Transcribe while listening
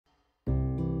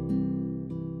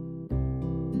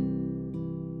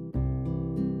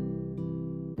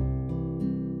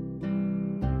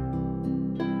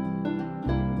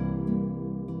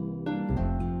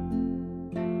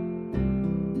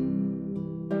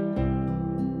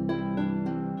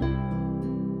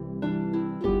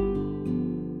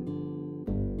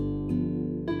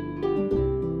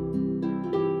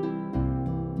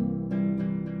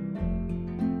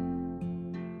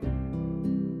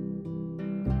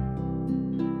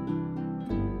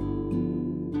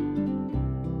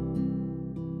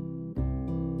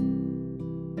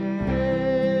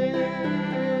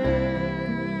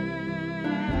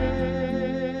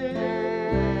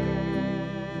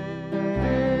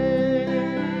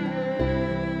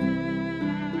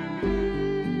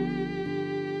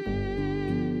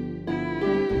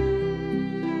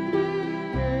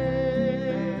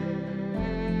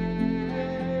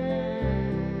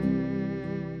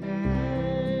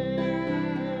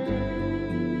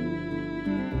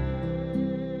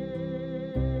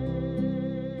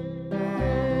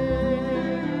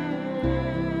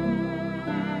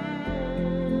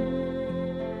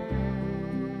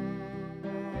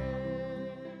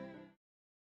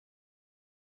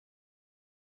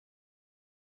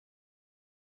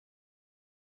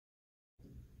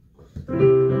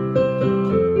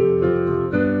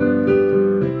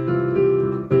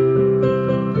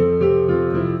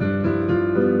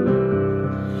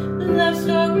Blessed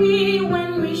are we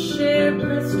when we share,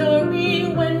 blessed are we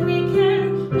when we care,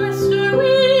 blessed are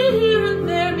we here and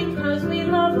there because we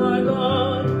love our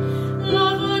God.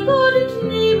 Love our God and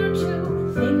neighbor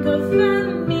too, think of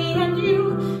them, me and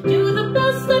you, do the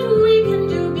best that we can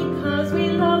do because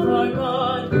we love our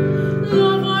God.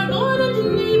 Love our God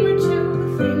and neighbor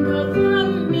too, think of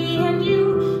them, me and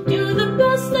you, do the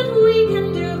best that we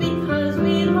can do because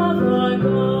we love our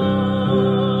God.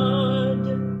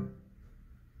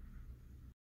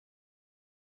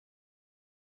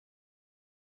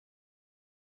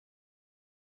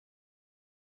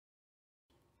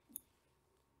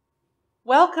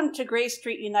 Welcome to Grey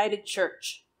Street United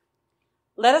Church.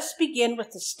 Let us begin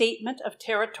with the Statement of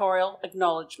Territorial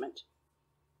Acknowledgement.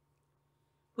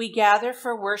 We gather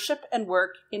for worship and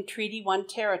work in Treaty 1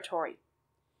 territory,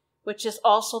 which is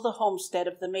also the homestead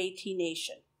of the Métis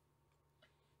Nation.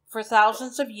 For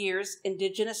thousands of years,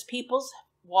 Indigenous peoples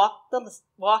walked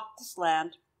this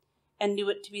land and knew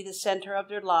it to be the center of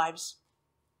their lives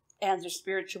and their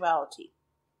spirituality.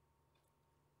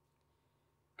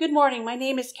 Good morning, my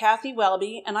name is Kathy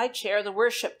Welby, and I chair the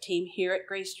worship team here at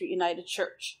Grey Street United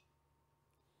Church.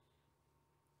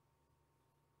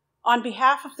 On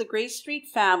behalf of the Grey Street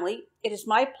family, it is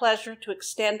my pleasure to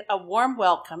extend a warm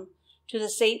welcome to the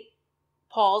St.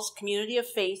 Paul's Community of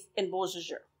Faith in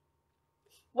Beausejour.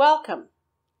 Welcome.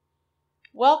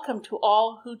 Welcome to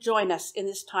all who join us in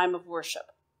this time of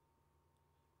worship.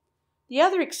 The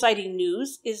other exciting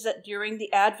news is that during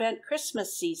the Advent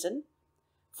Christmas season,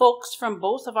 folks from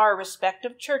both of our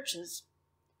respective churches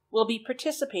will be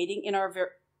participating in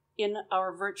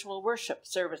our virtual worship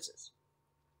services.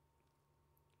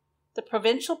 The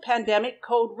provincial pandemic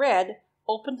code red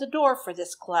opened the door for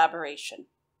this collaboration.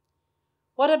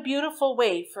 What a beautiful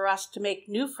way for us to make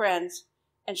new friends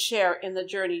and share in the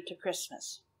journey to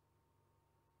Christmas.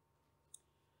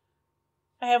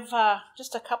 I have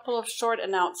just a couple of short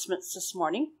announcements this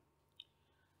morning.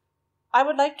 I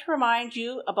would like to remind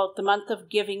you about the month of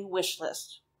giving wish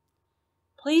list.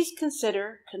 Please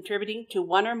consider contributing to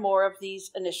one or more of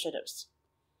these initiatives.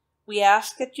 We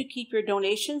ask that you keep your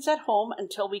donations at home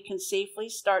until we can safely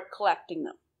start collecting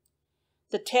them.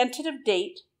 The tentative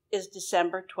date is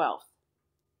December 12th.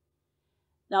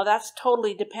 Now that's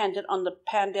totally dependent on the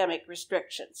pandemic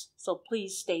restrictions, so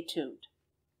please stay tuned.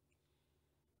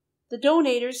 The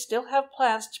donators still have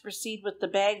plans to proceed with the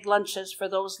bagged lunches for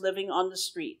those living on the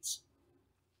streets.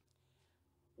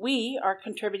 We are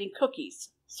contributing cookies,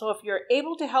 so if you're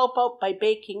able to help out by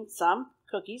baking some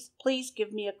cookies, please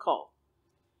give me a call.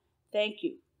 Thank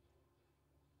you.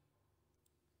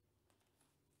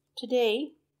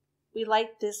 Today, we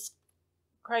light this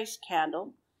Christ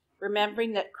candle,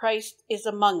 remembering that Christ is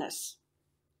among us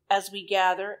as we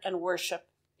gather and worship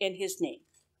in His name.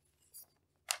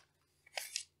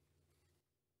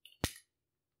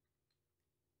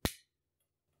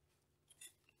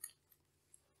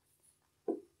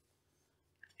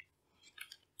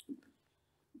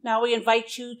 Now we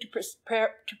invite you to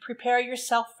prepare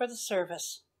yourself for the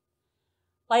service.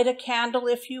 Light a candle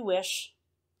if you wish.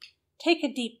 Take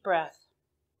a deep breath,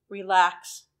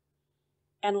 relax,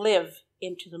 and live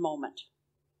into the moment.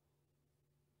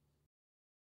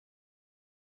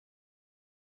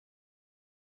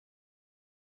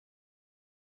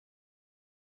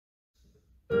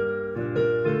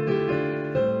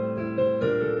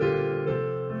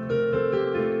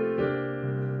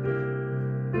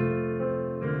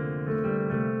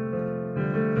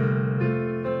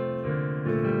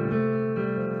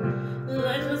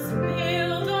 Let us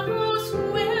build a house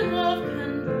where love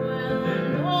can dwell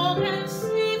and all can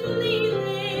safely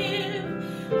live.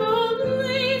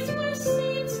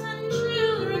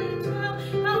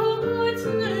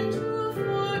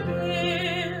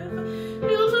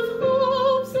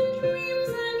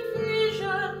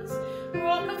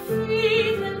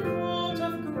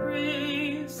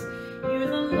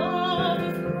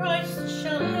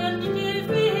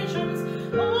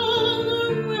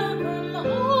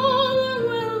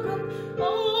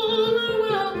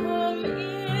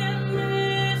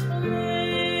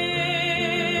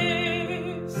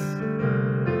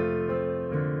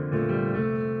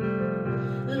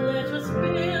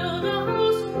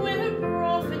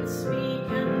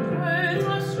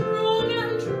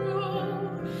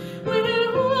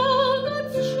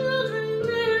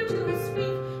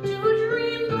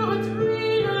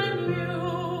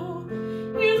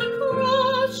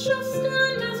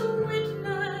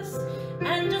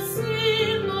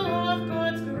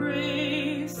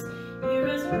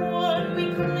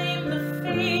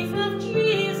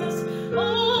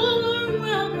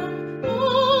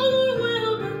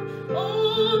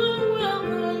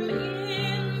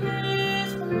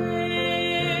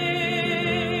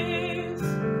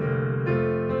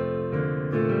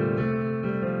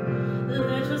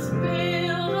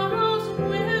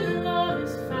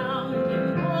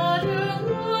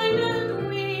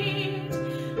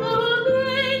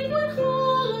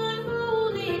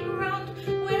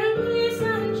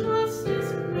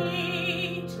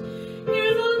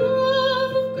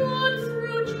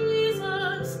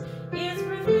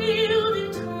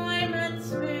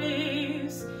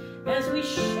 we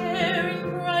share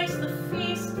in Christ the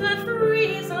feast that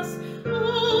frees us.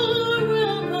 All are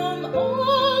welcome, all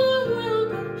are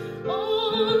welcome,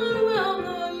 all are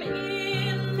welcome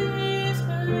in this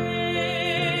place.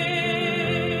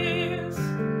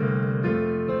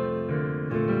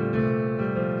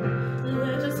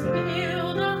 Let us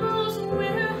build a house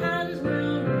where hands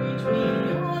will reach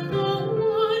beyond the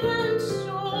wood and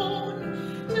stone,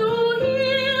 to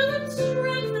heal and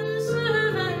strengthen,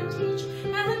 serve and teach,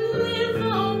 and live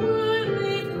the word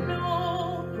we've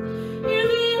known. Hear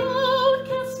the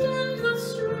outcast and the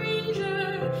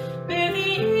stranger, bear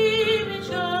the image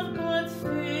of God's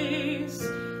face.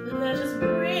 Let us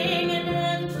bring an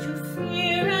end to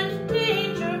fear and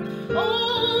danger.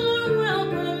 All are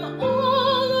welcome,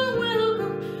 all are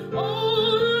welcome,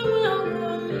 all are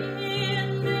welcome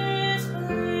in this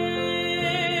place.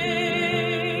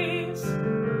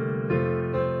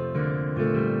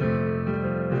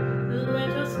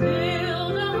 Let us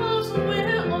build a house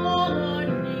where all are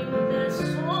named, their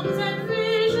songs and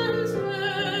visions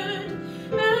heard,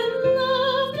 and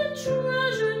loved and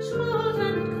treasured, taught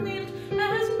and claimed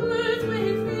as words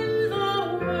within the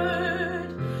word.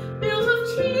 Bells of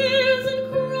tears and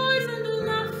cries and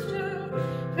laughter,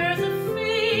 prayers of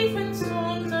faith and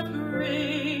songs of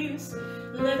grace.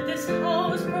 Let this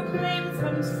house proclaim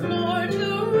from floor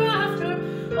to rafter,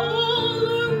 all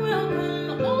are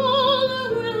welcome, all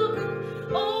are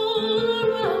welcome, all are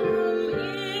welcome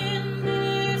in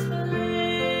this place.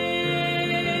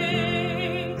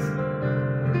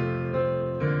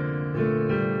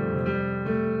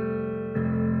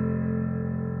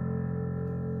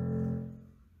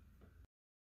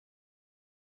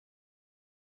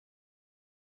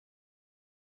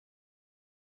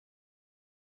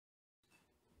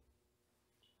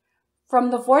 From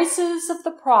the voices of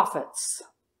the prophets,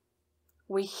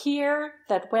 we hear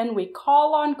that when we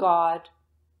call on God,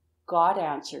 God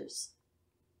answers.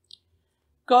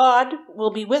 God will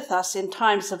be with us in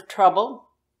times of trouble,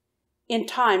 in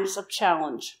times of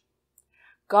challenge.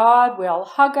 God will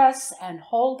hug us and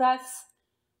hold us.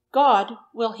 God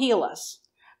will heal us.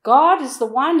 God is the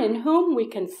one in whom we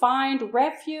can find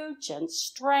refuge and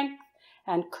strength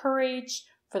and courage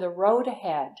for the road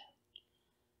ahead.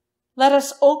 Let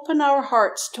us open our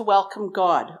hearts to welcome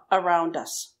God around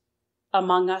us,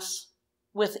 among us,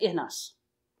 within us.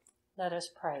 Let us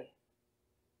pray.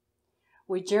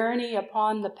 We journey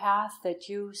upon the path that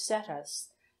you set us,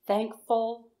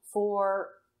 thankful for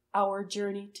our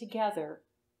journey together.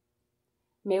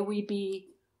 May we be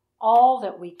all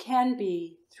that we can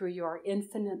be through your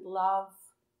infinite love.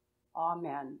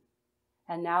 Amen.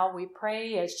 And now we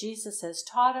pray as Jesus has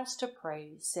taught us to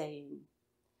pray, saying,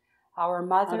 Our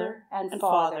Mother and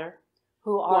Father,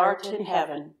 who art in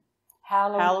heaven,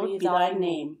 hallowed be thy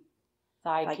name.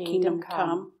 Thy kingdom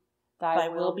come, thy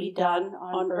will be done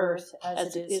on earth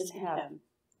as it is in heaven.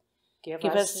 Give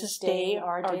us this day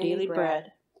our daily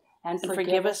bread, and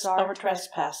forgive us our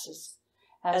trespasses,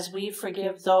 as we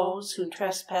forgive those who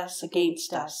trespass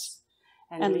against us.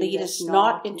 And lead us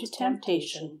not into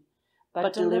temptation,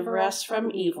 but deliver us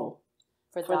from evil.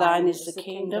 For thine is the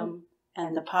kingdom,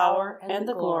 and the power, and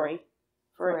the glory,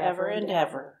 forever and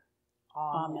ever.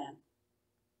 Amen.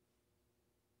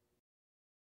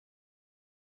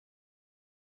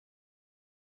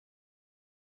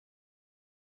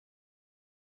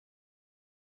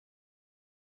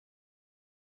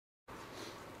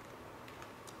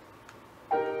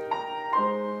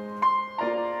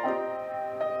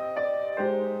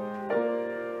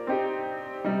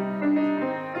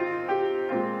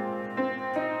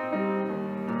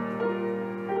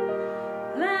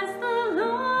 Bless the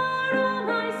Lord, O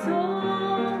my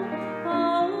soul.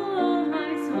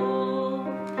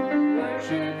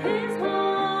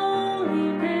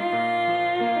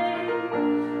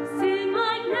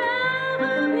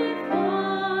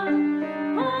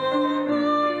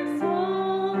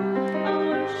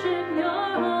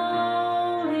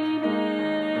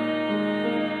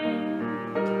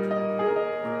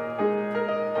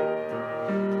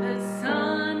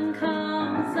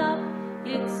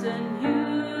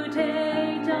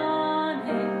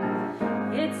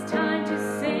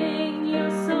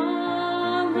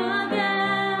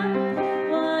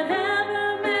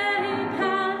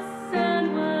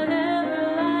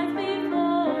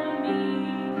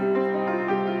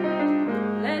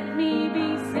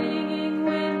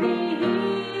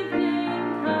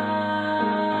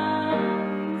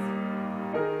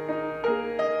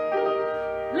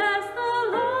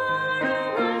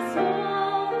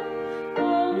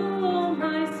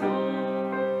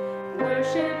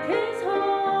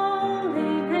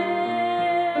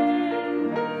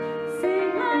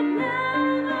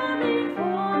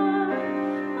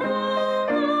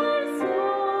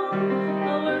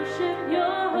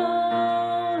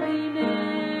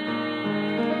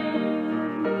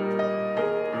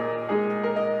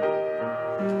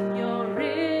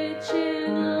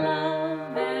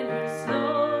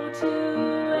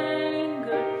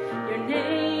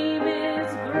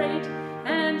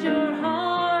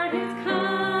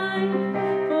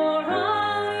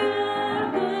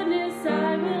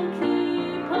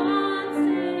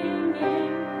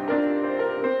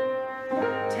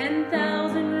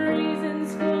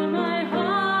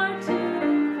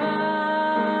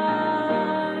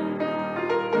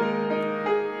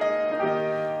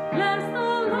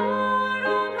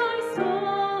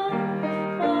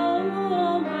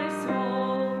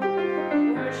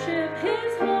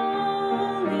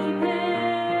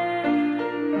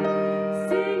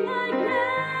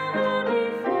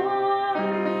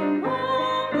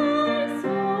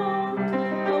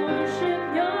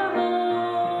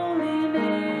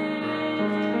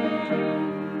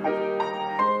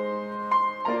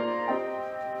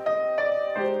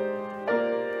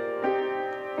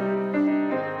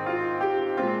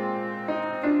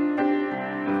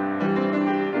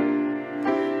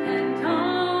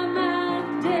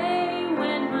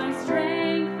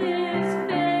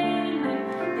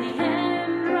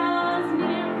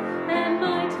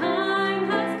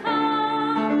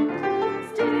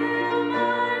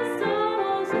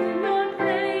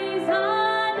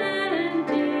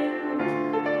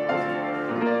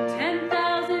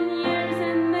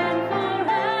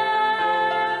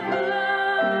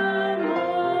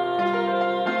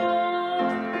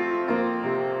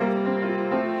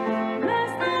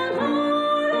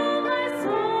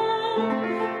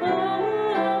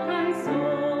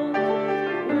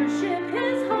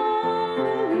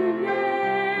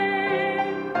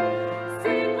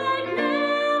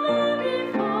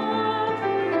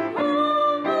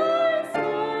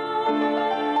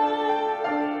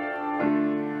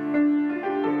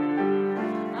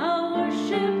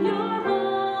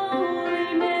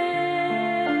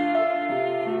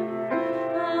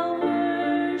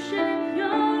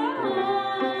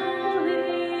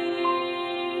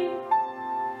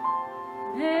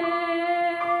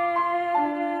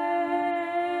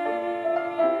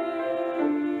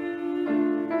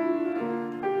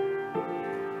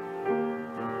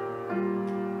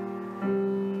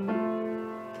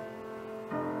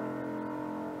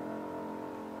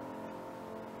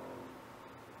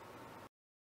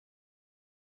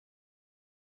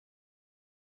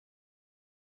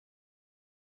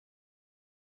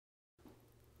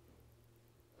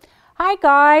 Hi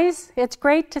guys, it's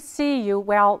great to see you.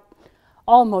 Well,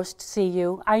 almost see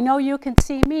you. I know you can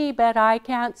see me, but I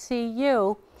can't see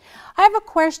you. I have a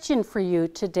question for you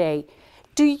today.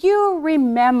 Do you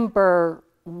remember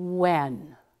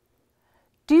when?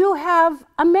 Do you have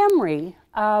a memory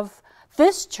of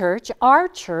this church, our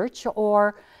church,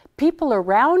 or people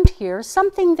around here,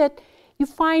 something that you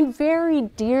find very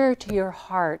dear to your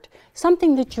heart,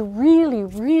 something that you really,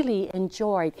 really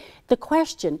enjoyed? The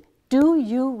question, do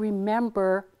you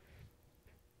remember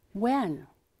when?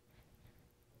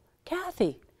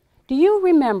 Kathy, do you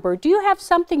remember? Do you have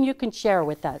something you can share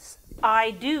with us?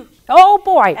 I do. Oh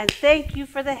boy. And thank you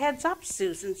for the heads up,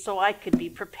 Susan, so I could be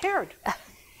prepared.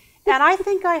 And I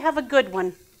think I have a good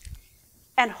one.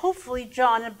 And hopefully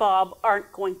John and Bob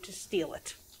aren't going to steal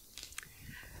it.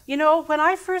 You know, when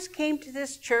I first came to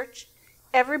this church,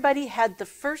 everybody had the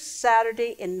first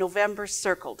Saturday in November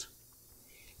circled.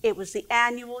 It was the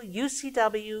annual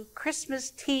UCW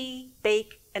Christmas tea,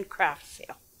 bake, and craft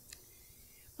sale.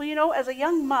 Well, you know, as a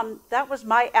young mom, that was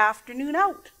my afternoon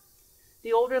out.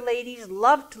 The older ladies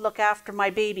loved to look after my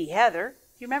baby Heather.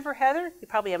 You remember Heather? You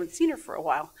probably haven't seen her for a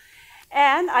while.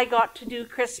 And I got to do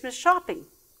Christmas shopping.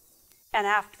 And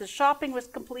after the shopping was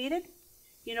completed,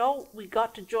 you know, we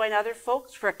got to join other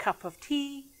folks for a cup of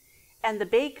tea. And the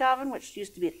bake oven, which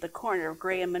used to be at the corner of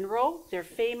Graham Monroe, their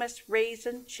famous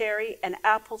raisin, cherry, and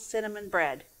apple cinnamon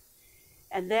bread.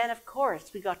 And then, of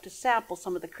course, we got to sample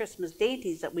some of the Christmas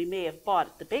dainties that we may have bought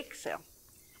at the bake sale.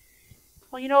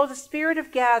 Well, you know, the spirit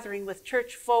of gathering with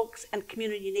church folks and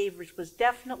community neighbors was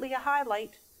definitely a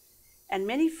highlight, and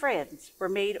many friends were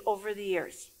made over the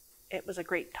years. It was a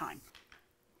great time.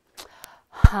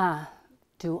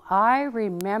 Do I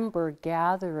remember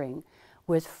gathering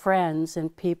with friends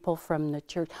and people from the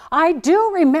church? I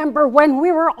do remember when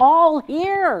we were all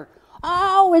here.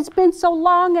 Oh, it's been so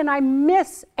long and I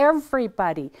miss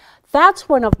everybody. That's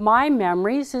one of my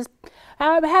memories, is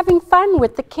having fun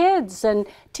with the kids and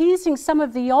teasing some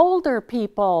of the older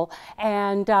people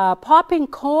and popping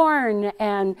corn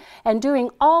and doing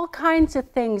all kinds of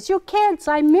things. You kids,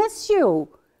 I miss you.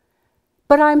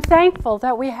 But I'm thankful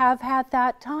that we have had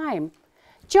that time.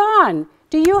 John,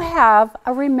 do you have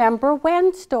a Remember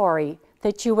When story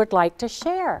that you would like to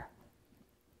share?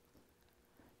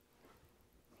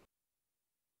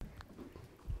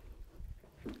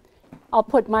 I'll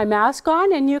put my mask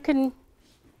on and you can...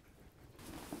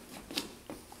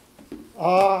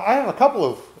 I have a couple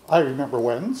of I Remember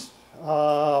Whens.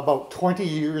 About 20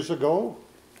 years ago,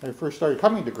 I first started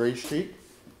coming to Gray Street,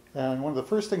 and one of the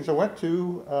first things I went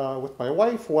to with my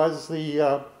wife was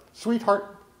the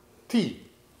Sweetheart Tea.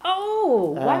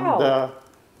 Oh, wow. And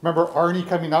remember Arnie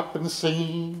coming up and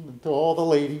singing to all the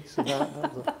ladies, and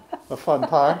that was a fun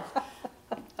time.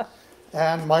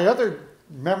 And my other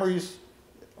memories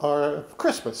are of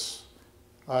Christmas.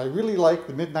 I really like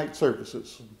the midnight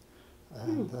services.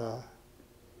 And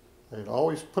I'd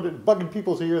always put it bugging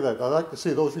people's ear that I'd like to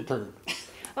see those return.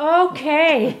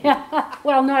 Okay.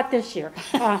 Well, not this year.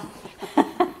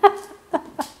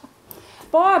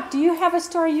 Bob, do you have a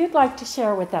story you'd like to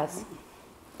share with us?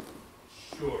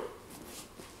 Sure.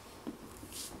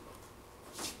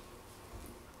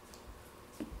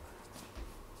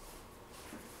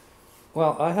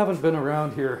 Well, I haven't been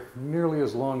around here nearly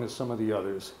as long as some of the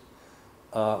others,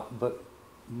 but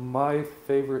my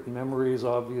favorite memories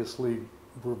obviously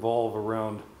revolve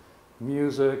around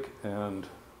music and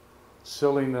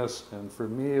silliness, and for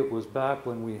me it was back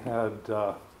when we had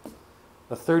a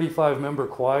 35-member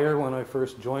choir when I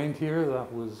first joined here.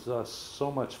 That was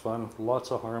so much fun, lots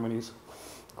of harmonies,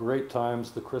 great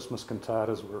times. The Christmas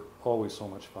cantatas were always so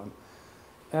much fun.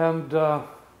 And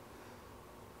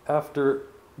after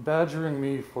badgering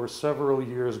me for several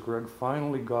years, Greg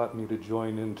finally got me to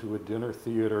join into a dinner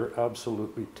theater,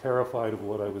 absolutely terrified of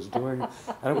what I was doing,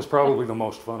 and it was probably the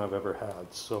most fun I've ever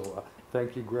had. So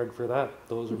thank you, Greg, for that.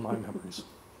 Those are my memories.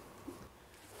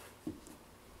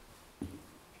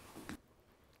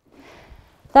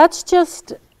 That's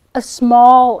just a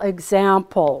small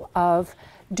example of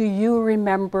do you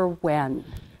remember when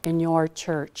in your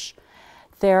church.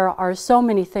 There are so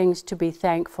many things to be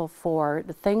thankful for,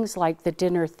 the things like the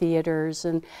dinner theaters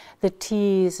and the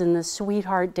teas and the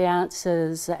sweetheart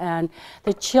dances and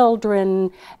the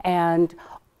children and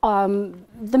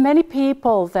the many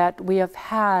people that we have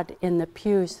had in the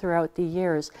pews throughout the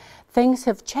years. Things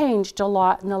have changed a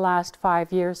lot in the last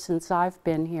 5 years since I've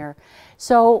been here.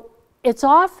 So it's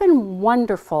often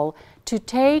wonderful to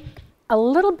take a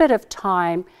little bit of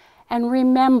time and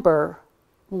remember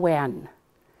when.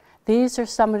 These are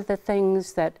some of the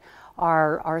things that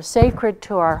are sacred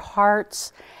to our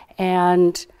hearts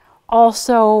and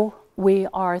also we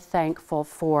are thankful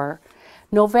for.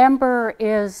 November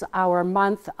is our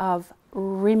month of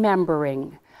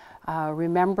remembering.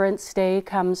 Remembrance Day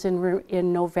comes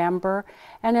in November,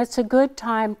 and it's a good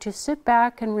time to sit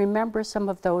back and remember some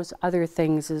of those other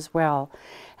things as well.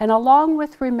 And along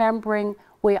with remembering,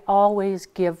 we always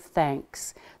give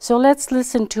thanks. So let's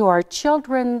listen to our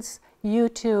children's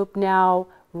YouTube now.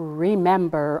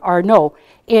 Remember, or no,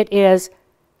 it is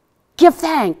give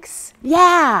thanks.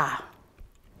 Yeah.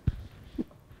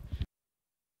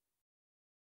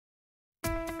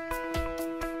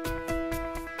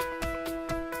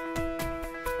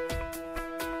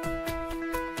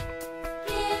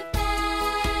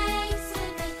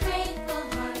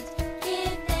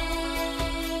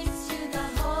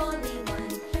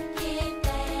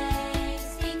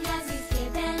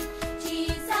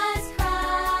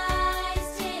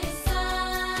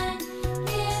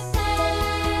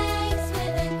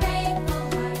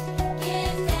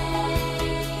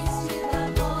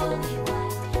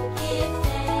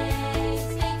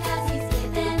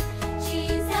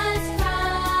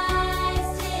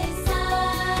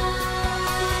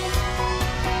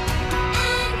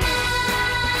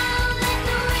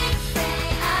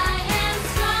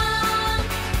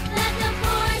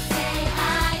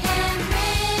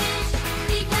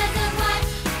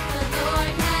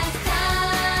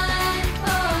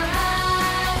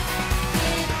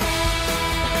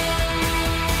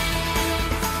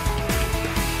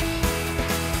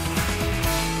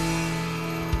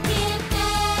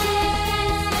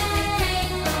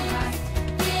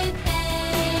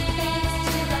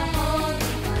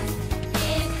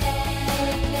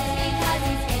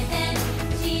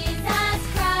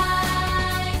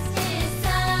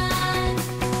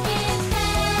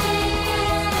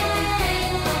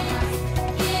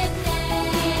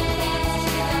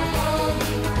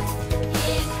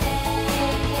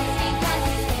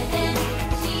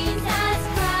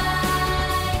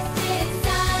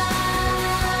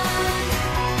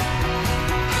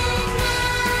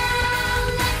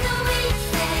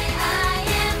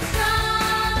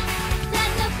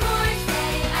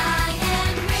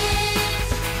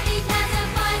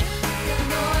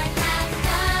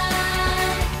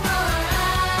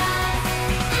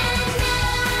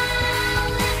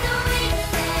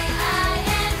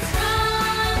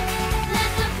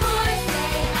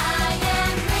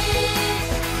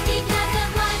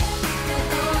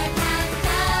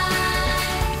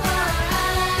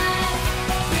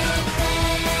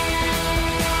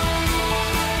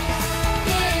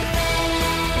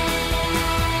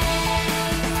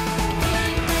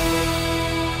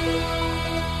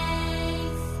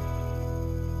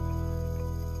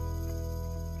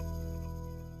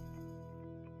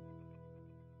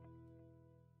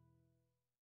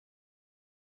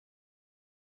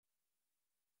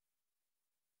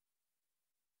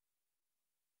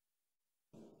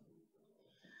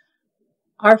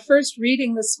 Our first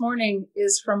reading this morning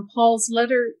is from Paul's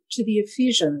letter to the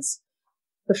Ephesians,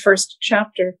 the first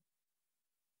chapter.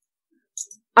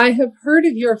 I have heard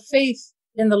of your faith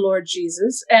in the Lord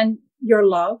Jesus and your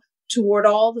love toward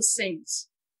all the saints.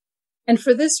 And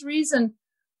for this reason,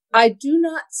 I do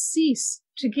not cease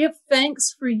to give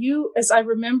thanks for you as I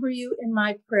remember you in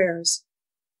my prayers.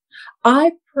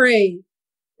 I pray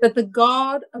that the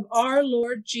God of our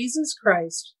Lord Jesus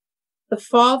Christ, the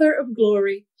Father of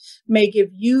glory, may give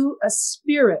you a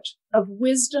spirit of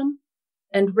wisdom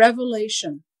and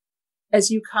revelation as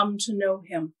you come to know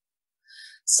him,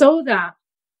 so that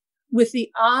with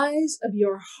the eyes of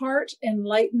your heart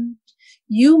enlightened,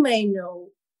 you may know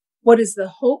what is the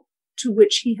hope to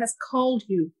which he has called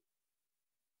you.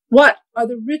 What are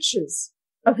the riches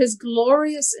of his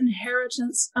glorious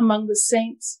inheritance among the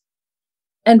saints?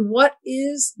 And what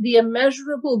is the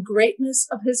immeasurable greatness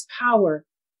of his power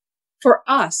for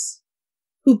us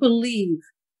who believe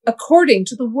according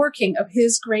to the working of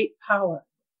his great power?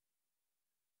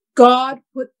 God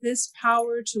put this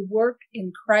power to work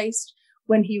in Christ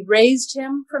when he raised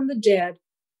him from the dead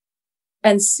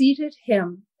and seated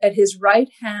him at his right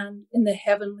hand in the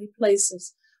heavenly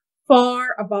places,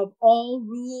 far above all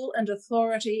rule and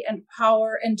authority and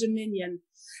power and dominion,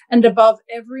 and above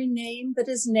every name that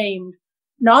is named,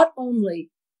 not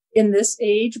only in this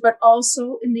age, but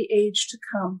also in the age to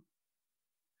come.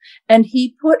 And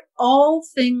he put all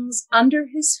things under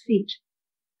his feet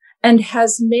and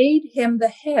has made him the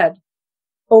head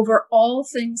over all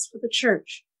things for the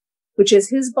church, which is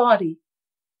his body,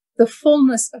 the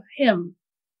fullness of him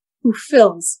who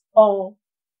fills all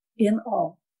in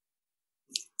all.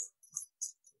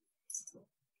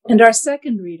 And our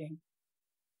second reading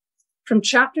from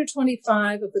chapter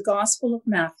 25 of the Gospel of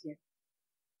Matthew.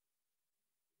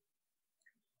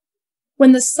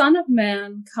 when the Son of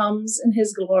Man comes in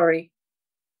his glory,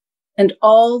 and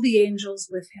all the angels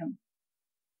with him.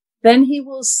 Then he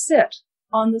will sit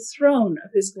on the throne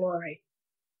of his glory.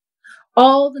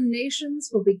 All the nations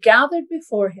will be gathered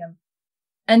before him,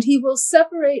 and he will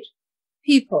separate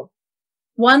people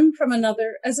one from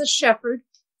another as a shepherd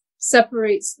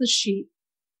separates the sheep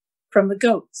from the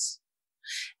goats.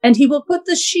 And he will put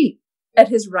the sheep at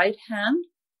his right hand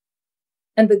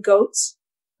and the goats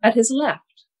at his left.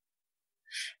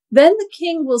 Then the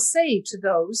king will say to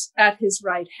those at his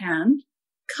right hand,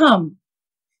 "Come,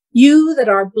 you that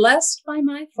are blessed by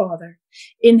my Father,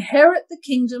 inherit the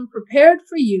kingdom prepared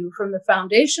for you from the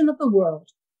foundation of the world.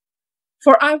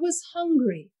 For I was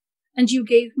hungry, and you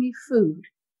gave me food.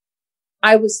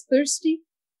 I was thirsty,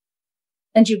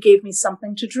 and you gave me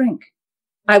something to drink.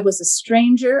 I was a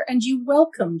stranger, and you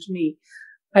welcomed me.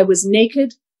 I was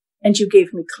naked, and you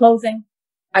gave me clothing.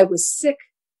 I was sick,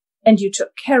 and you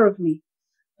took care of me.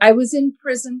 I was in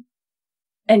prison,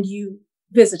 and you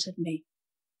visited me."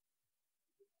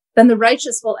 Then the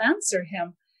righteous will answer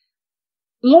him,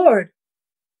 "Lord,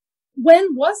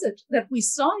 when was it that we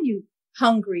saw you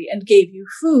hungry and gave you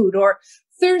food, or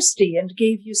thirsty and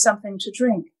gave you something to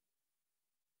drink?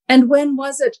 And when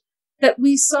was it that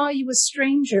we saw you a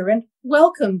stranger and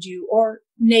welcomed you, or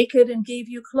naked and gave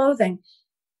you clothing?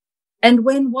 And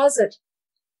when was it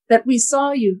that we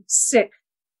saw you sick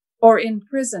or in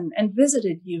prison and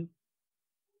visited you?"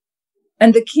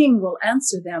 And the king will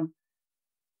answer them,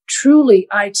 "Truly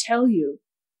I tell you,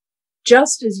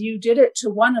 just as you did it to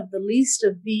one of the least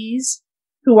of these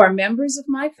who are members of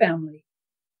my family,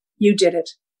 you did it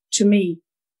to me."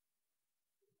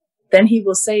 Then he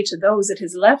will say to those at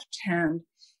his left hand,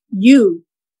 "You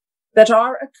that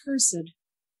are accursed,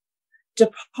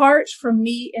 depart from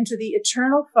me into the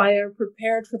eternal fire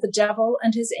prepared for the devil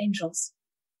and his angels.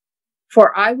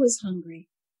 For I was hungry,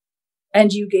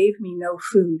 and you gave me no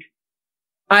food.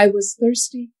 I was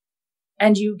thirsty,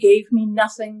 and you gave me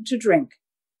nothing to drink.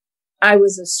 I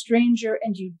was a stranger,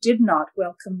 and you did not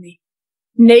welcome me.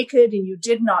 Naked, and you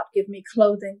did not give me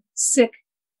clothing. Sick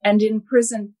and in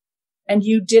prison, and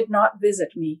you did not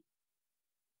visit me."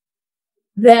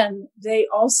 Then they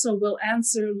also will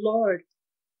answer, "Lord,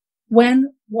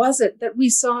 when was it that we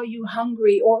saw you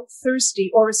hungry or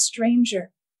thirsty or a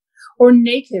stranger, or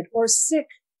naked or sick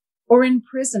or in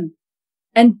prison,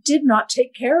 and did not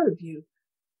take care of you?"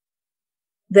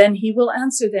 Then he will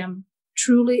answer them,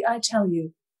 "Truly I tell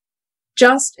you,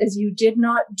 just as you did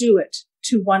not do it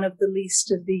to one of the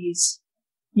least of these,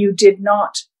 you did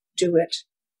not do it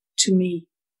to me."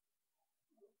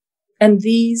 And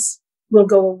these will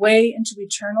go away into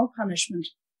eternal punishment,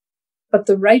 but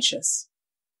the righteous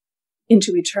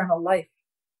into eternal life.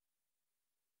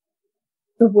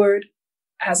 The word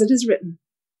as it is written.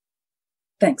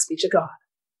 Thanks be to God.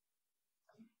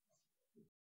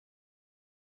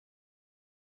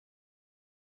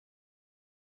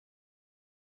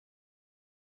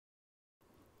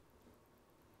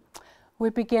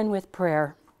 We begin with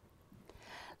prayer.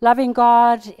 Loving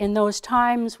God, in those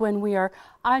times when we are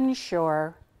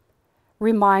unsure,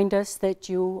 remind us that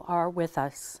you are with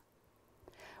us.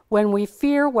 When we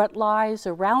fear what lies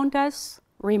around us,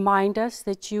 remind us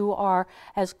that you are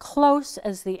as close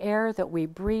as the air that we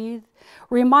breathe.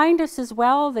 Remind us as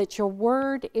well that your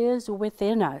word is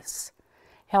within us.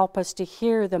 Help us to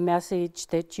hear the message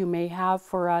that you may have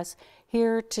for us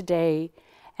here today,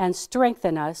 and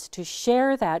strengthen us to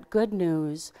share that good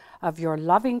news of your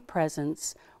loving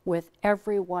presence with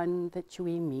everyone that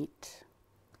we meet.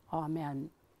 Amen.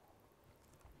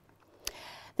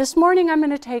 This morning I'm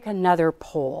going to take another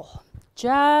poll.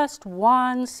 Just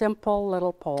one simple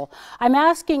little poll. I'm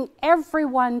asking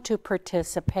everyone to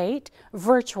participate,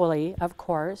 virtually, of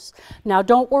course. Now,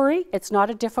 don't worry, it's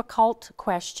not a difficult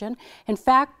question. In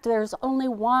fact, there's only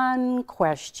one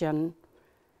question,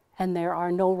 and there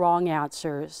are no wrong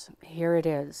answers. Here it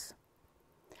is.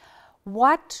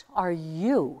 What are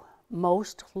you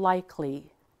most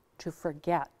likely to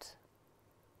forget?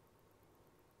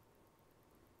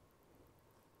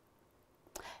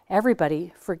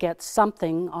 Everybody forgets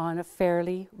something on a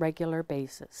fairly regular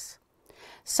basis.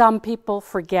 Some people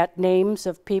forget names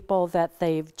of people that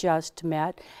they've just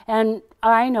met, and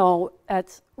I know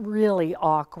that's really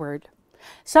awkward.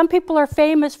 Some people are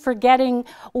famous for forgetting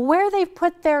where they've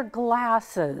put their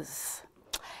glasses,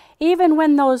 even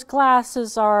when those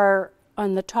glasses are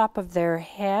on the top of their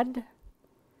head.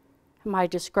 Am I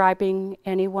describing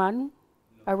anyone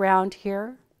around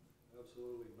here?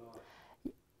 Absolutely not.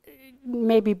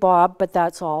 Maybe Bob, but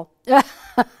that's all.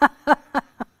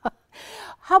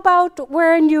 How about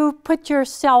when you put your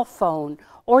cell phone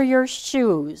or your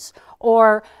shoes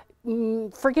or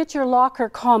forget your locker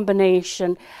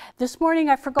combination. This morning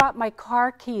I forgot my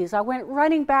car keys. I went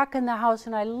running back in the house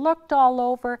and I looked all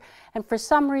over, and for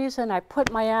some reason I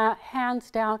put my hands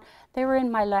down. They were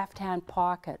in my left-hand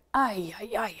pocket. I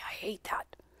hate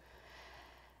that.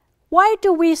 Why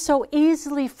do we so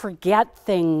easily forget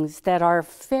things that are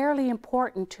fairly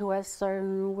important to us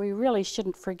and we really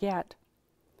shouldn't forget?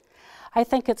 I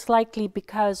think it's likely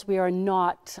because we are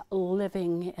not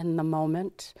living in the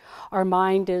moment. Our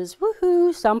mind is,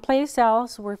 woohoo, someplace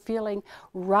else. We're feeling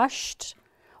rushed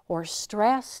or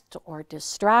stressed or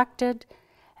distracted,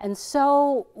 and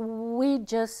so we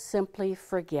just simply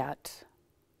forget.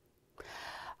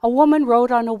 A woman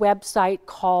wrote on a website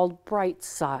called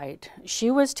Brightside.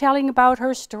 She was telling about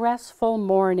her stressful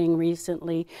morning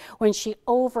recently when she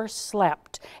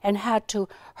overslept and had to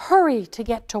hurry to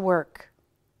get to work.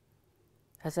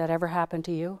 Has that ever happened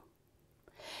to you?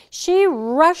 She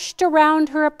rushed around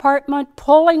her apartment,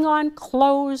 pulling on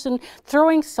clothes and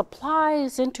throwing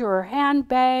supplies into her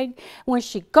handbag. When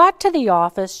she got to the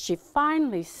office, she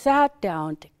finally sat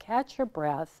down to catch her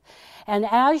breath. And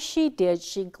as she did,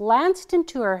 she glanced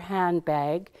into her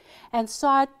handbag and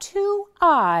saw two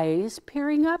eyes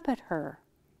peering up at her.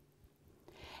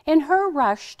 In her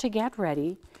rush to get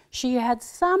ready, she had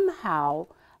somehow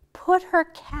put her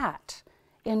cat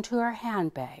into her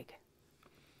handbag.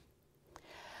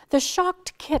 The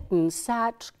shocked kitten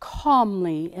sat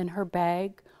calmly in her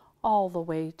bag all the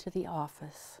way to the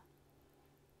office.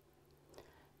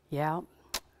 Yeah,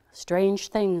 strange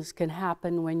things can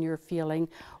happen when you're feeling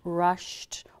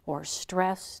rushed or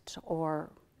stressed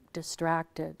or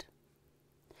distracted.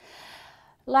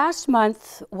 Last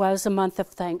month was a month of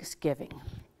Thanksgiving,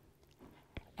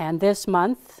 and this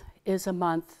month is a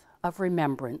month of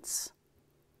remembrance.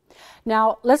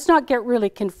 Now, let's not get really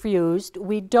confused.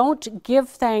 We don't give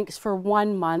thanks for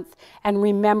one month and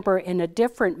remember in a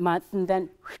different month and then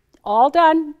all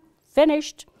done,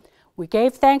 finished. We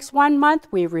gave thanks one month,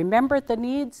 we remembered the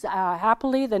needs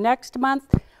happily the next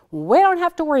month. We don't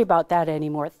have to worry about that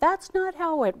anymore. That's not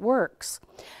how it works.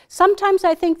 Sometimes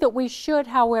I think that we should,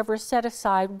 however, set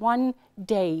aside one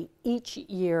day each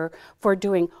year for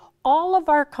doing all of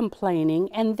our complaining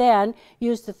and then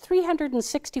use the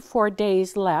 364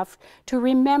 days left to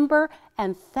remember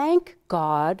and thank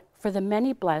God for the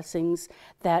many blessings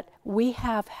that we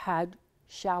have had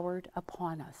showered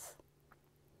upon us.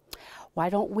 Why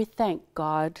don't we thank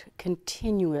God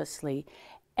continuously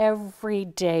every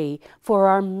day for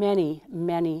our many,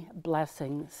 many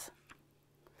blessings?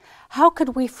 How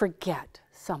could we forget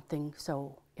something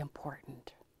so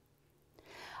important?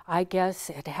 I guess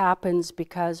it happens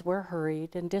because we're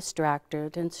hurried and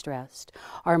distracted and stressed.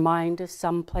 Our mind is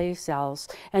someplace else.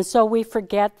 And so we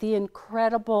forget the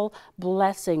incredible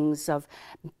blessings of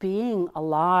being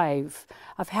alive,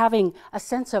 of having a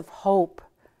sense of hope,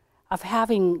 of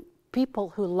having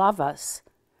people who love us,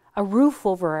 a roof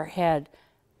over our head,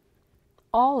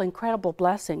 all incredible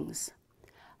blessings.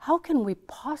 How can we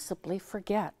possibly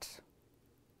forget?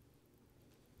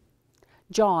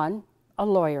 John, a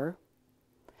lawyer,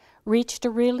 reached a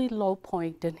really low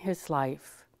point in his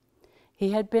life.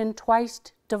 He had been twice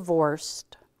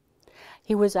divorced.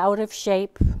 He was out of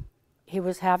shape. He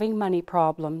was having money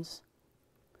problems.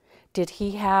 What did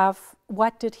he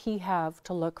have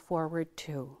to look forward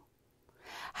to?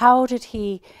 How did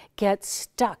he get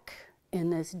stuck in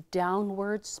this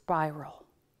downward spiral?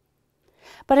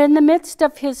 But in the midst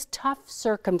of his tough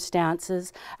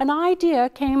circumstances, an idea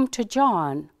came to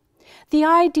John. The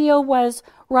idea was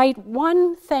write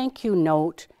one thank you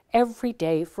note every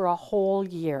day for a whole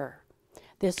year.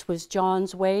 This was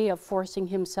John's way of forcing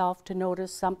himself to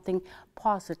notice something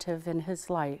positive in his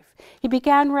life. He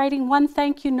began writing one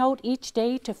thank you note each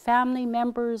day to family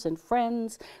members and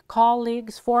friends,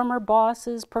 colleagues, former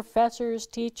bosses, professors,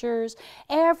 teachers,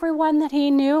 everyone that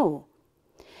he knew.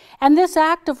 And this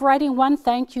act of writing one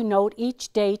thank you note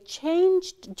each day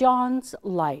changed John's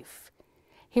life.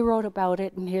 He wrote about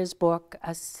it in his book,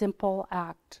 A Simple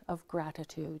Act of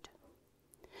Gratitude.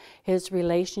 His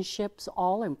relationships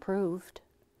all improved.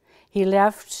 He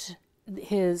left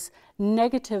his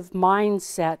negative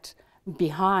mindset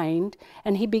behind,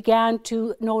 and he began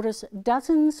to notice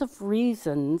dozens of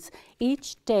reasons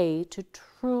each day to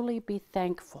truly be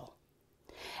thankful.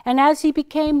 And as he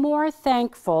became more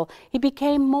thankful, he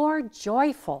became more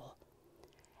joyful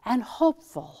and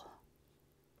hopeful.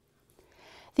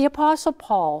 The Apostle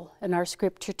Paul in our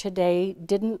scripture today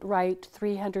didn't write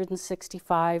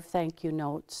 365 thank you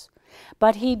notes,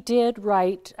 but he did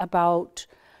write about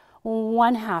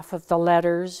 1/2 of the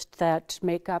letters that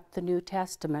make up the New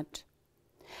Testament.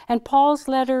 And Paul's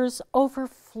letters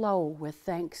overflow with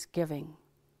thanksgiving.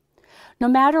 No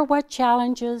matter what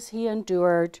challenges he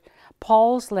endured,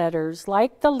 Paul's letters,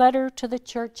 like the letter to the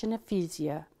church in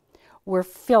Ephesia, were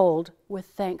filled with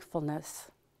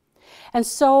thankfulness. And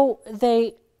so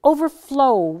they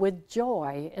overflow with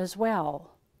joy as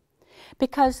well,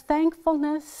 because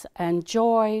thankfulness and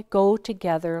joy go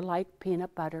together like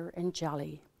peanut butter and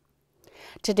jelly.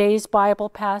 Today's Bible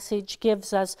passage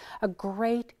gives us a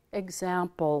great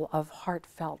example of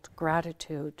heartfelt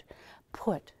gratitude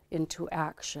put into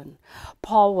action.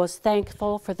 Paul was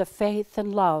thankful for the faith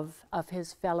and love of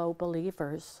his fellow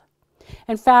believers.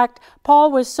 In fact,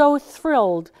 Paul was so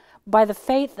thrilled by the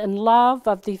faith and love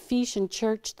of the Ephesian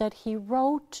church that he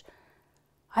wrote,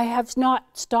 "I have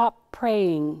not stopped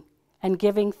praying and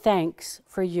giving thanks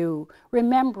for you,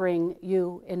 remembering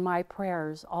you in my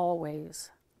prayers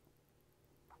always."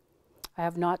 I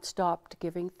have not stopped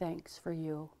giving thanks for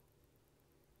you.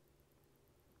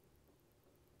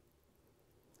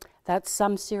 That's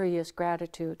some serious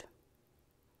gratitude.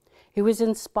 He was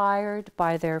inspired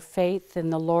by their faith in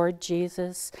the Lord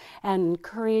Jesus and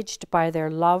encouraged by their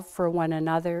love for one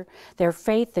another. Their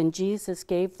faith in Jesus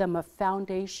gave them a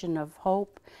foundation of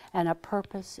hope and a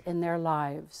purpose in their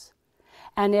lives.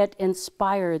 And it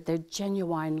inspired their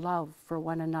genuine love for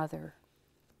one another.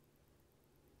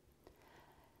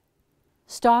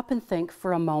 Stop and think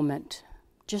for a moment,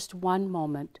 just one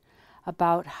moment,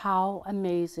 about how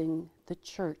amazing the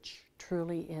church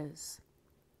truly is.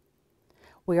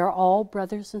 We are all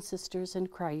brothers and sisters in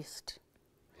Christ.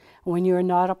 When you're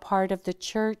not a part of the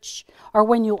church, or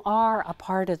when you are a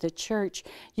part of the church,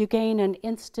 you gain an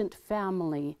instant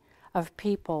family of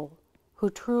people who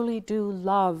truly do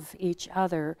love each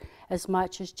other as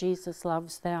much as Jesus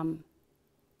loves them.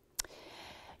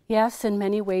 Yes, in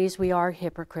many ways we are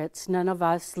hypocrites. None of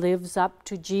us lives up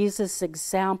to Jesus'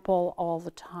 example all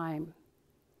the time.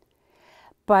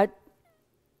 But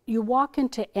you walk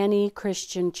into any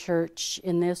Christian church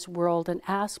in this world and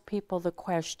ask people the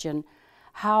question,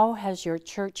 how has your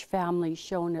church family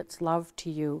shown its love to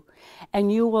you?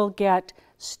 And you will get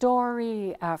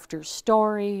story after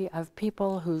story of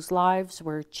people whose lives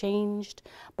were changed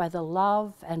by the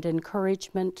love and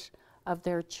encouragement of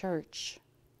their church.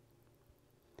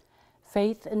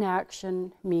 Faith in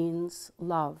action means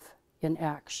love in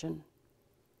action.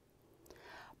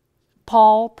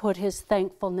 Paul put his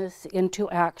thankfulness into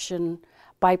action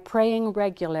by praying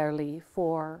regularly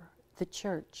for the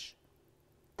church,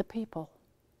 the people.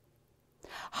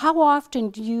 How often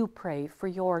do you pray for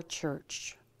your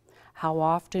church? How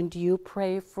often do you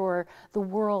pray for the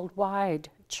worldwide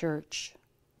church?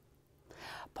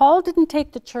 Paul didn't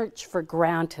take the church for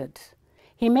granted.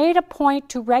 He made a point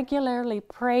to regularly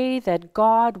pray that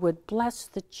God would bless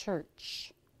the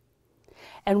church.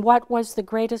 And what was the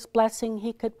greatest blessing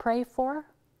he could pray for?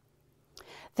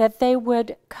 That they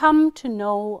would come to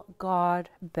know God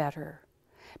better.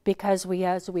 Because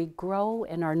as we grow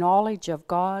in our knowledge of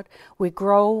God, we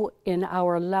grow in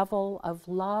our level of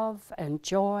love and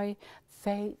joy,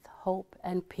 faith, hope,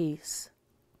 and peace.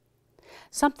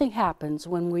 Something happens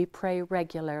when we pray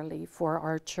regularly for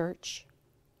our church.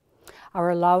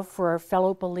 Our love for our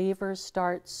fellow believers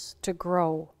starts to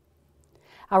grow.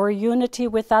 Our unity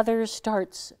with others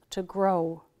starts to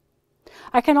grow.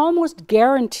 I can almost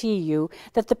guarantee you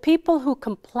that the people who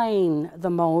complain the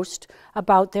most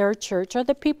about their church are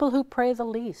the people who pray the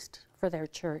least for their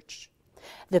church.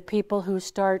 The people who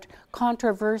start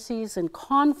controversies and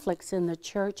conflicts in the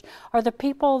church are the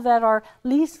people that are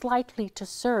least likely to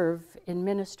serve in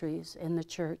ministries in the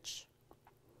church.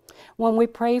 When we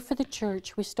pray for the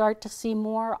church, we start to see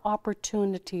more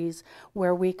opportunities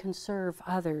where we can serve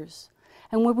others.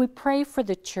 And when we pray for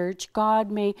the church,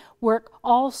 God may work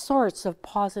all sorts of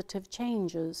positive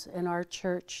changes in our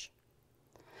church.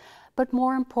 But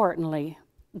more importantly,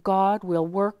 God will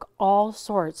work all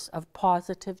sorts of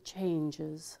positive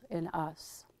changes in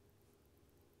us.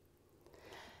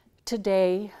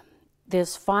 Today,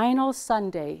 this final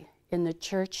Sunday in the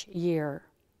church year,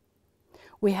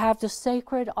 we have the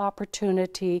sacred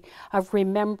opportunity of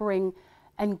remembering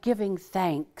and giving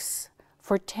thanks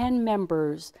for 10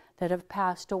 members that have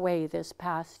passed away this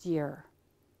past year.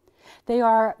 They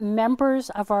are members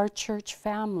of our church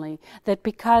family that,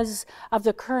 because of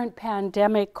the current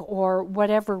pandemic or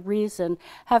whatever reason,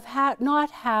 have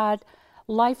not had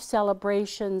life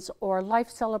celebrations or life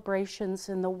celebrations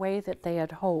in the way that they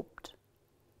had hoped.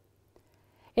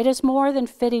 It is more than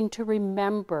fitting to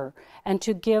remember and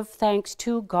to give thanks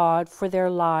to God for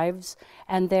their lives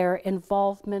and their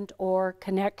involvement or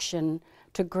connection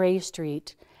to Grey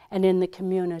Street and in the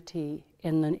community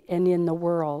and in the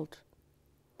world.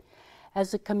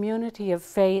 As a community of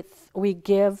faith, we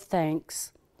give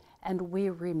thanks and we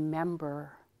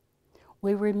remember.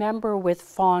 we remember with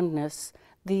fondness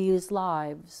these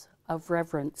lives of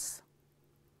reverence.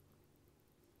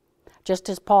 Just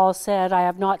as Paul said, I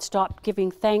have not stopped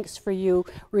giving thanks for you,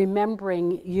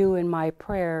 remembering you in my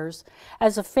prayers.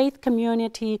 As a faith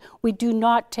community, we do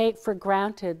not take for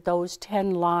granted those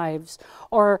 10 lives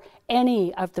or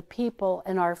any of the people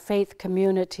in our faith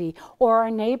community or our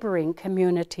neighboring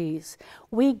communities.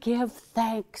 We give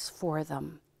thanks for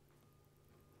them.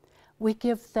 We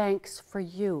give thanks for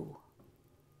you.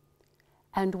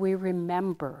 And we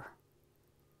remember.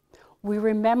 We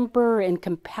remember in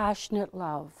compassionate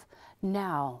love,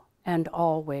 now and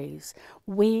always.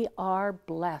 We are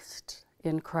blessed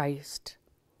in Christ.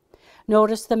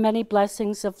 Notice the many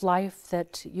blessings of life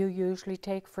that you usually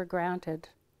take for granted.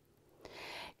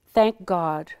 Thank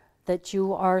God that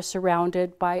you are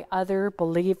surrounded by other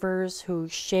believers who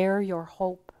share your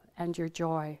hope and your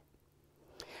joy.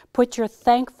 Put your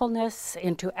thankfulness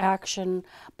into action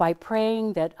by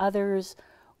praying that others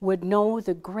would know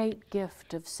the great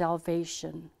gift of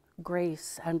salvation,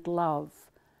 grace, and love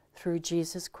through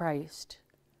Jesus Christ,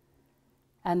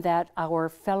 and that our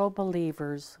fellow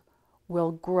believers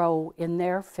will grow in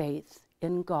their faith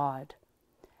in God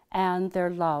and their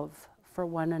love for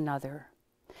one another.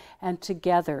 And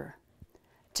together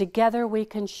we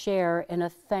can share in a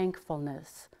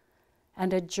thankfulness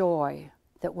and a joy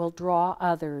that will draw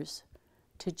others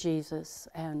to Jesus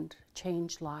and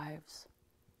change lives.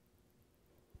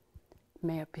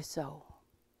 May it be so.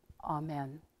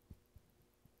 Amen.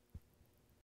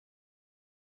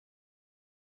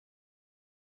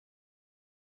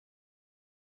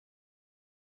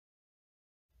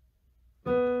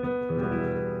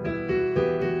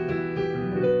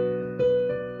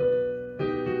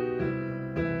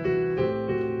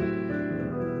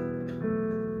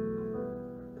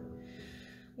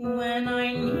 When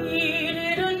I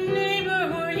needed a neighbor,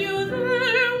 were you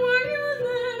there? Were you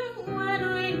there? When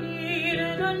I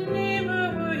needed a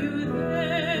neighbor, were you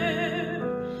there?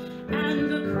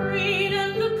 And the creed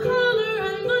and the color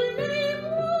and the name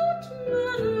won't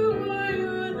matter, were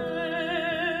you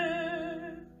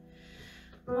there?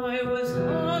 I was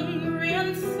hungry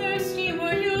and thirsty,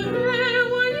 were you there?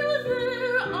 Were you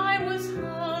there? I was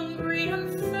hungry and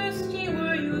thirsty,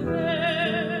 were you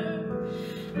there?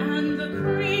 And the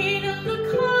creed and the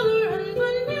color and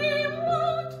the name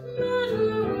won't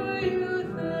matter, were you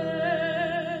there?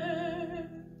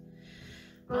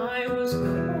 I was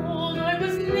cold, I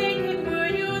was naked, were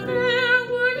you there?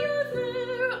 Were you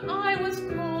there? I was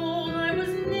cold, I was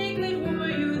naked, were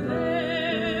you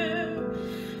there?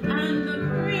 And the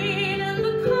creed and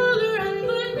the color and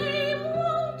the name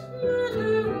won't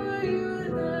matter, were you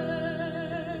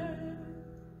there?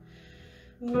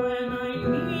 When I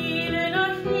needed a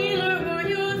healer, were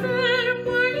you there?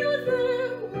 Were you there?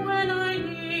 When I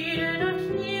needed a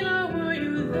healer, were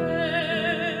you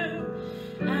there?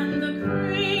 And the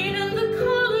creed and the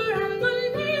color and the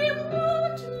name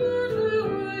won't matter,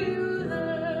 were you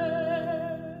there?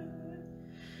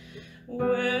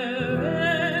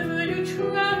 Wherever you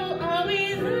travel, I'll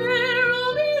be there,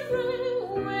 I'll be there.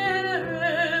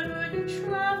 Wherever you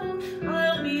travel,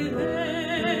 I'll be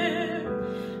there.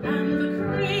 And the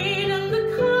creed and the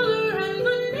color and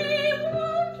the name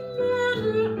won't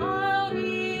matter, I'll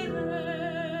be there.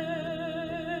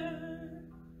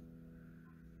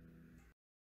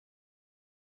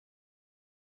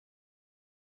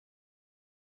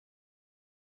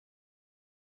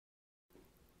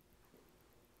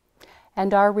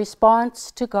 And our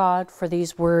response to God for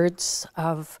these words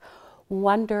of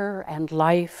wonder and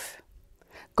life,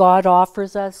 God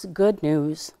offers us good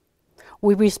news.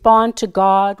 We respond to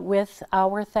God with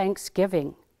our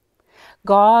thanksgiving.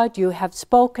 God, you have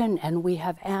spoken and we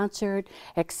have answered.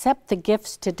 Accept the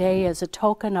gifts today as a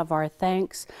token of our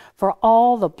thanks for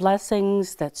all the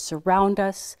blessings that surround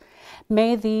us.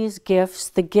 May these gifts,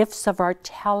 the gifts of our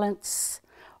talents,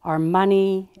 our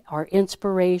money, our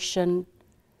inspiration,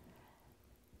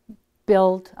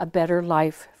 build a better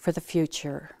life for the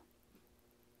future.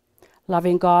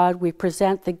 Loving God, we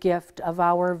present the gift of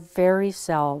our very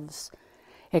selves,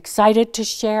 excited to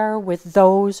share with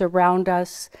those around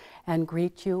us and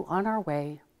greet you on our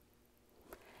way.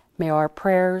 May our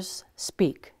prayers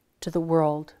speak to the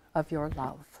world of your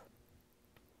love.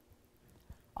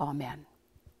 Amen.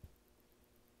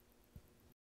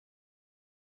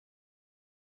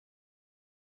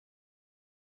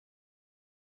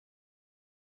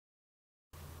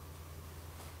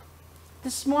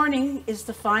 This morning is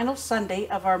the final Sunday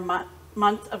of our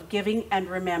month of giving and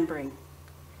remembering.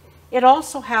 It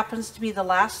also happens to be the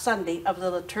last Sunday of the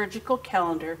liturgical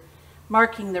calendar,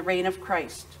 marking the reign of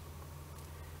Christ.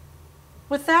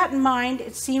 With that in mind,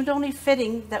 it seemed only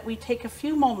fitting that we take a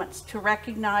few moments to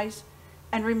recognize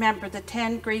and remember the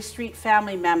 10 Gray Street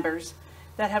family members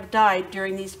that have died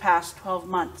during these past 12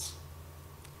 months.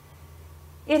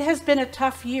 It has been a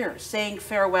tough year saying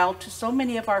farewell to so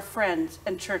many of our friends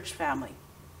and church family.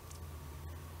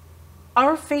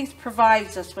 Our faith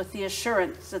provides us with the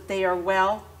assurance that they are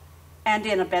well and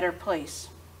in a better place.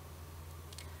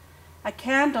 A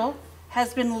candle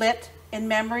has been lit in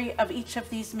memory of each of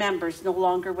these members no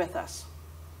longer with us.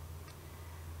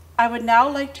 I would now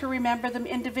like to remember them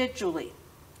individually,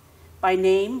 by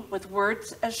name, with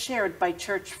words as shared by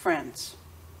church friends.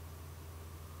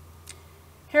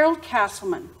 Harold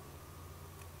Castleman,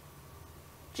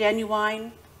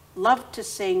 genuine, loved to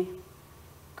sing,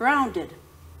 grounded,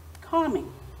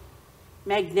 calming,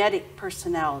 magnetic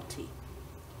personality.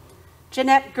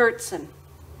 Jeanette Gertson,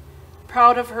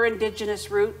 proud of her Indigenous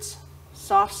roots,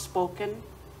 soft-spoken,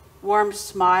 warm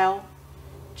smile,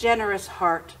 generous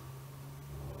heart,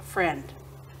 friend.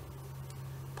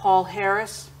 Paul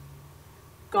Harris,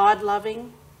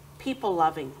 God-loving,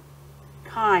 people-loving,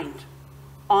 kind,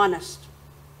 honest,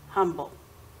 humble.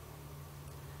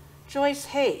 Joyce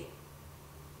Hay,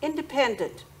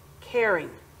 independent, caring,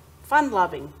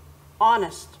 fun-loving,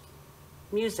 honest,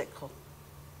 musical.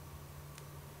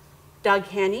 Doug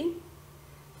Henney,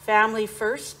 family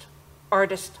first,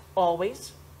 artist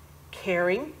always,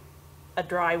 caring, a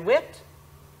dry wit,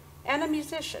 and a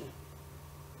musician.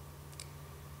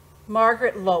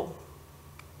 Margaret Lowe,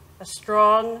 a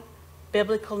strong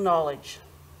biblical knowledge,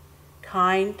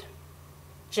 kind,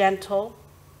 gentle,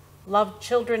 loved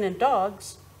children and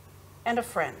dogs, and a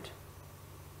friend.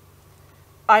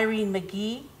 Irene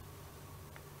McGee,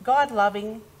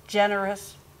 God-loving,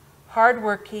 generous,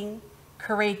 hardworking,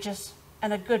 courageous,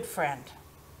 and a good friend.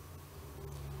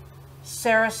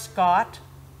 Sarah Scott,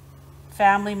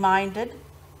 family-minded,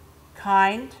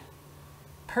 kind,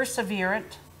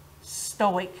 perseverant,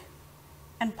 stoic,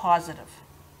 and positive.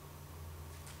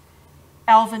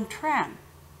 Alvin Tran,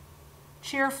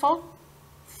 cheerful,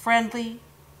 friendly,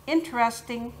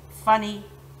 interesting, funny,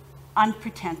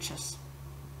 unpretentious.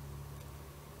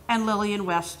 And Lillian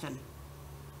Weston,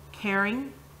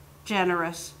 caring,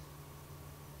 generous,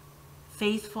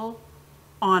 faithful,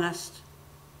 honest,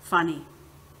 funny.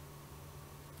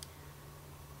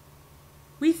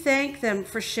 We thank them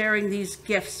for sharing these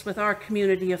gifts with our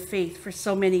community of faith for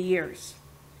so many years.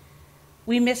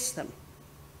 We miss them.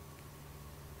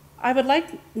 I would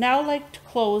now like to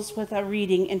close with a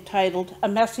reading entitled A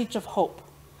Message of Hope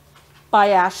by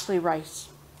Ashley Rice.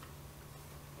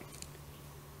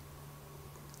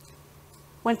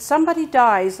 When somebody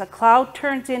dies, a cloud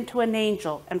turns into an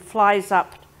angel and flies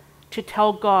up to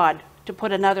tell God to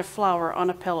put another flower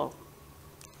on a pillow.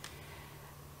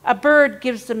 A bird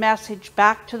gives the message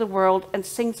back to the world and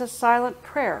sings a silent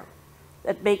prayer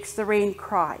that makes the rain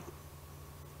cry.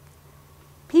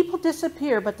 People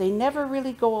disappear, but they never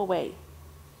really go away.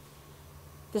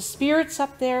 The spirits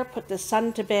up there put the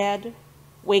sun to bed,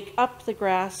 wake up the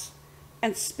grass,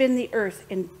 and spin the earth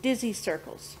in dizzy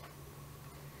circles.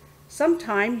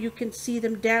 Sometimes you can see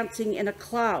them dancing in a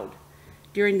cloud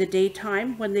during the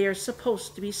daytime when they are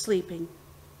supposed to be sleeping.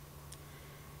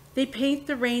 They paint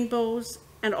the rainbows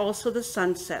and also the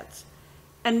sunsets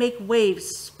and make waves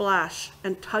splash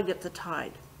and tug at the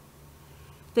tide.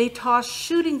 They toss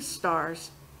shooting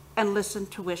stars and listen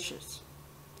to wishes.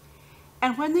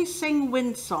 And when they sing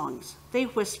wind songs, they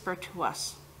whisper to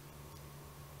us,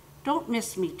 "Don't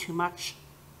miss me too much.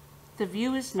 The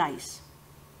view is nice,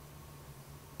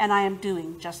 and I am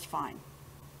doing just fine."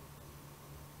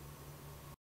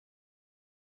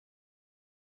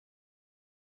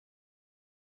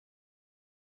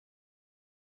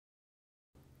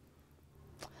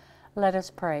 Let us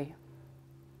pray.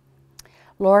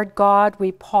 Lord God,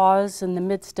 we pause in the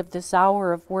midst of this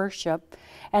hour of worship,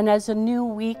 and as a new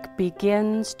week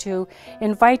begins, to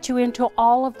invite you into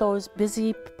all of those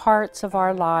busy parts of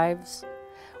our lives.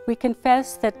 We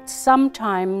confess that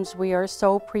sometimes we are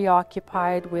so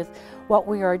preoccupied with what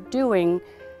we are doing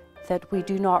that we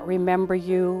do not remember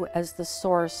you as the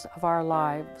source of our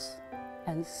lives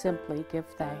and simply give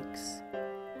thanks.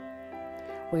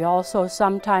 We also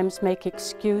sometimes make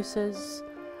excuses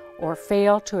or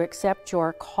fail to accept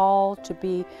your call to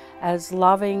be as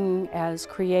loving, as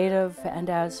creative, and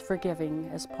as forgiving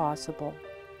as possible.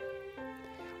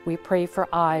 We pray for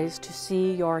eyes to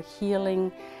see your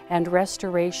healing and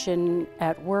restoration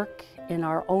at work in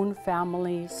our own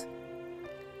families,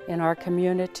 in our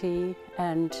community,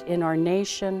 and in our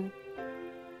nation,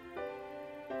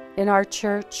 in our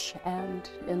church, and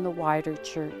in the wider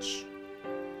church.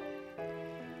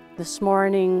 This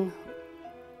morning,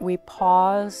 we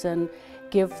pause and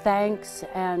give thanks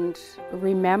and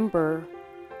remember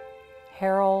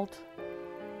Harold,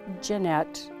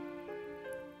 Jeanette,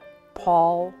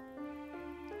 Paul,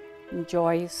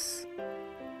 Joyce,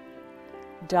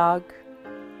 Doug,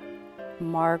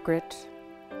 Margaret,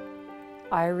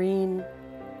 Irene,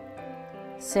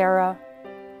 Sarah,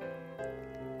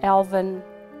 Alvin,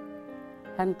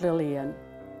 and Lillian.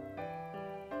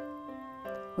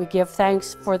 We give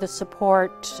thanks for the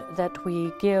support that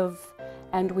we give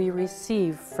and we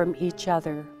receive from each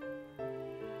other.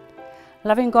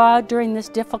 Loving God, during this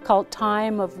difficult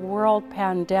time of world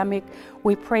pandemic,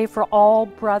 we pray for all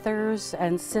brothers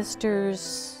and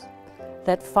sisters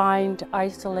that find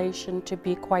isolation to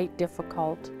be quite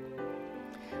difficult.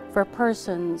 For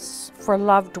persons, for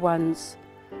loved ones,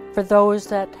 for those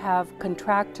that have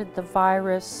contracted the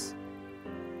virus,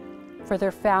 for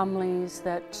their families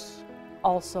that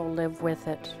also live with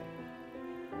it.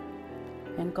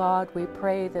 And God, we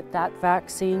pray that that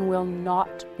vaccine will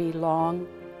not be long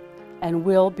and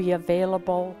will be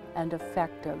available and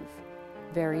effective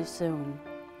very soon.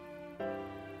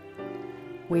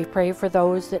 We pray for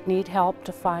those that need help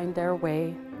to find their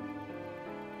way.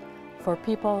 For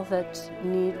people that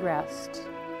need rest,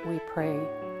 we pray.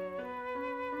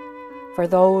 For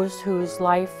those whose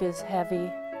life is heavy,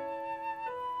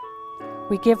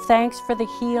 we give thanks for the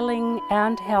healing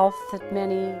and health that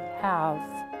many have.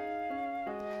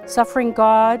 Suffering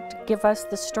God, give us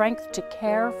the strength to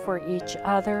care for each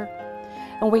other,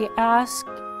 and we ask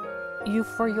you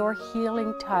for your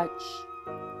healing touch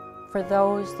for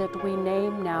those that we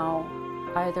name now,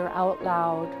 either out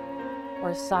loud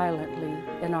or silently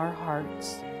in our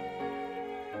hearts.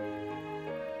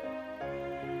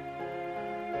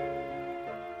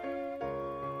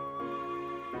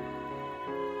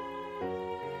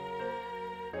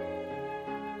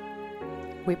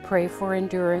 We pray for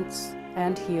endurance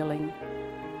and healing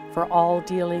for all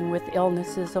dealing with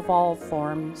illnesses of all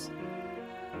forms.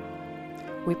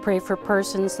 We pray for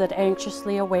persons that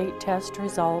anxiously await test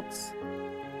results.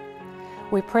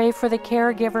 We pray for the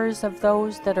caregivers of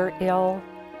those that are ill.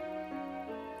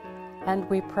 And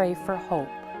we pray for hope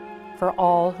for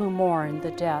all who mourn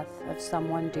the death of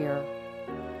someone dear.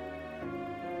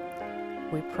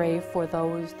 We pray for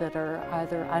those that are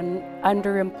either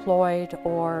underemployed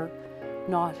or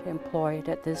not employed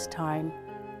at this time.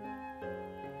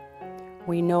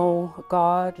 We know,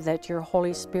 God, that your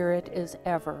Holy Spirit is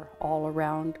ever all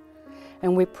around,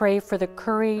 and we pray for the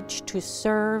courage to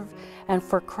serve and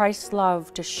for Christ's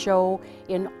love to show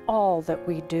in all that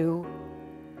we do.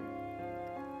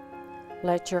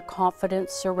 Let your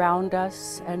confidence surround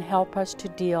us and help us to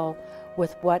deal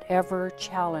with whatever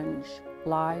challenge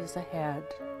lies ahead.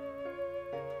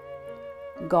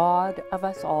 God of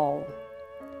us all,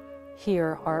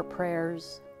 hear our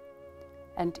prayers,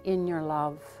 and in your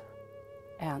love,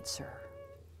 answer.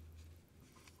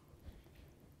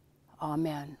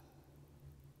 Amen.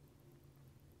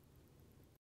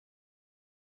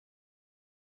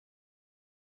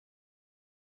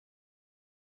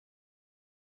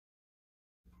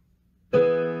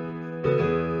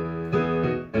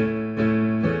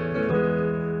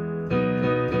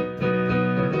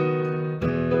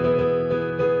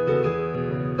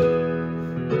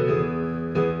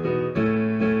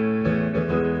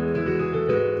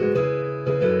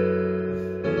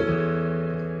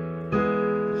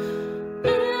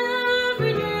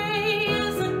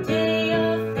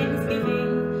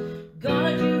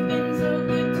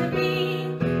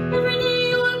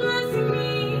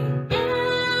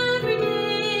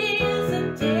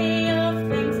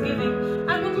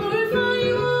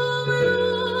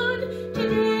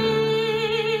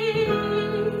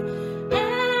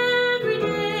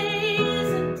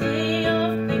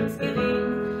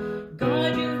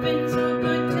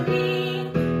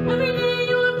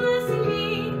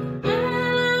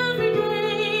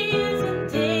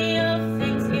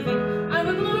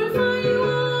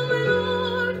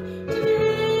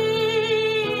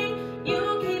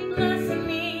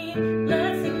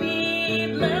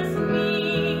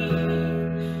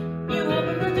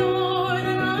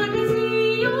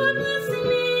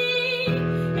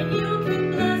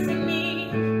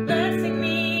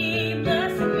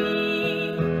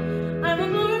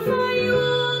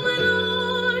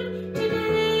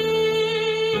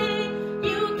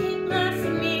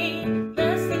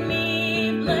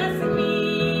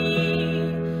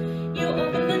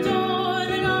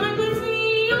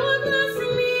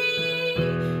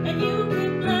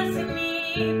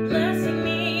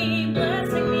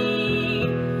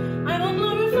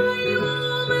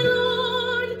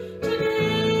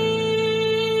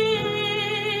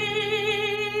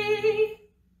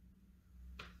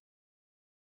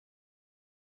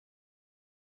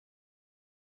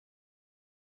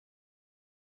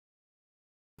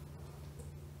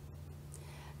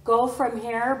 Go from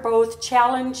here both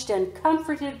challenged and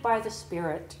comforted by the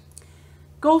Spirit.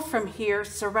 Go from here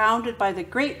surrounded by the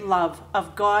great love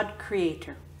of God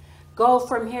Creator. Go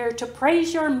from here to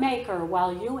praise your Maker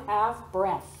while you have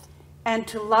breath. And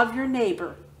to love your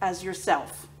neighbor as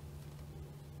yourself.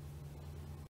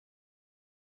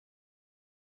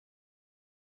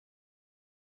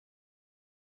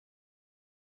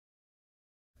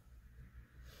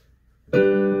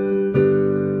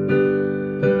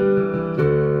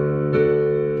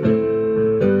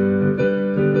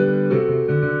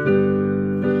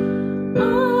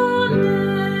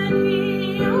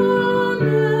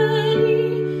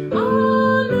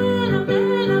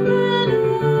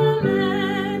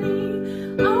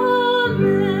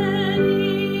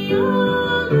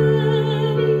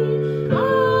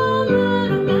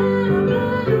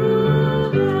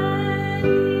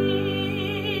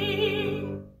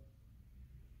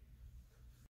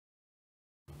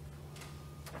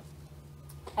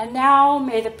 And now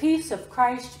may the peace of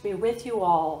Christ be with you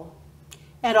all.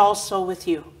 And also with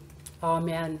you.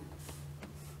 Amen.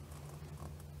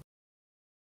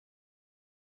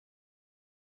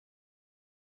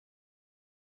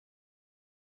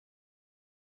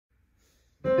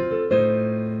 Thank you.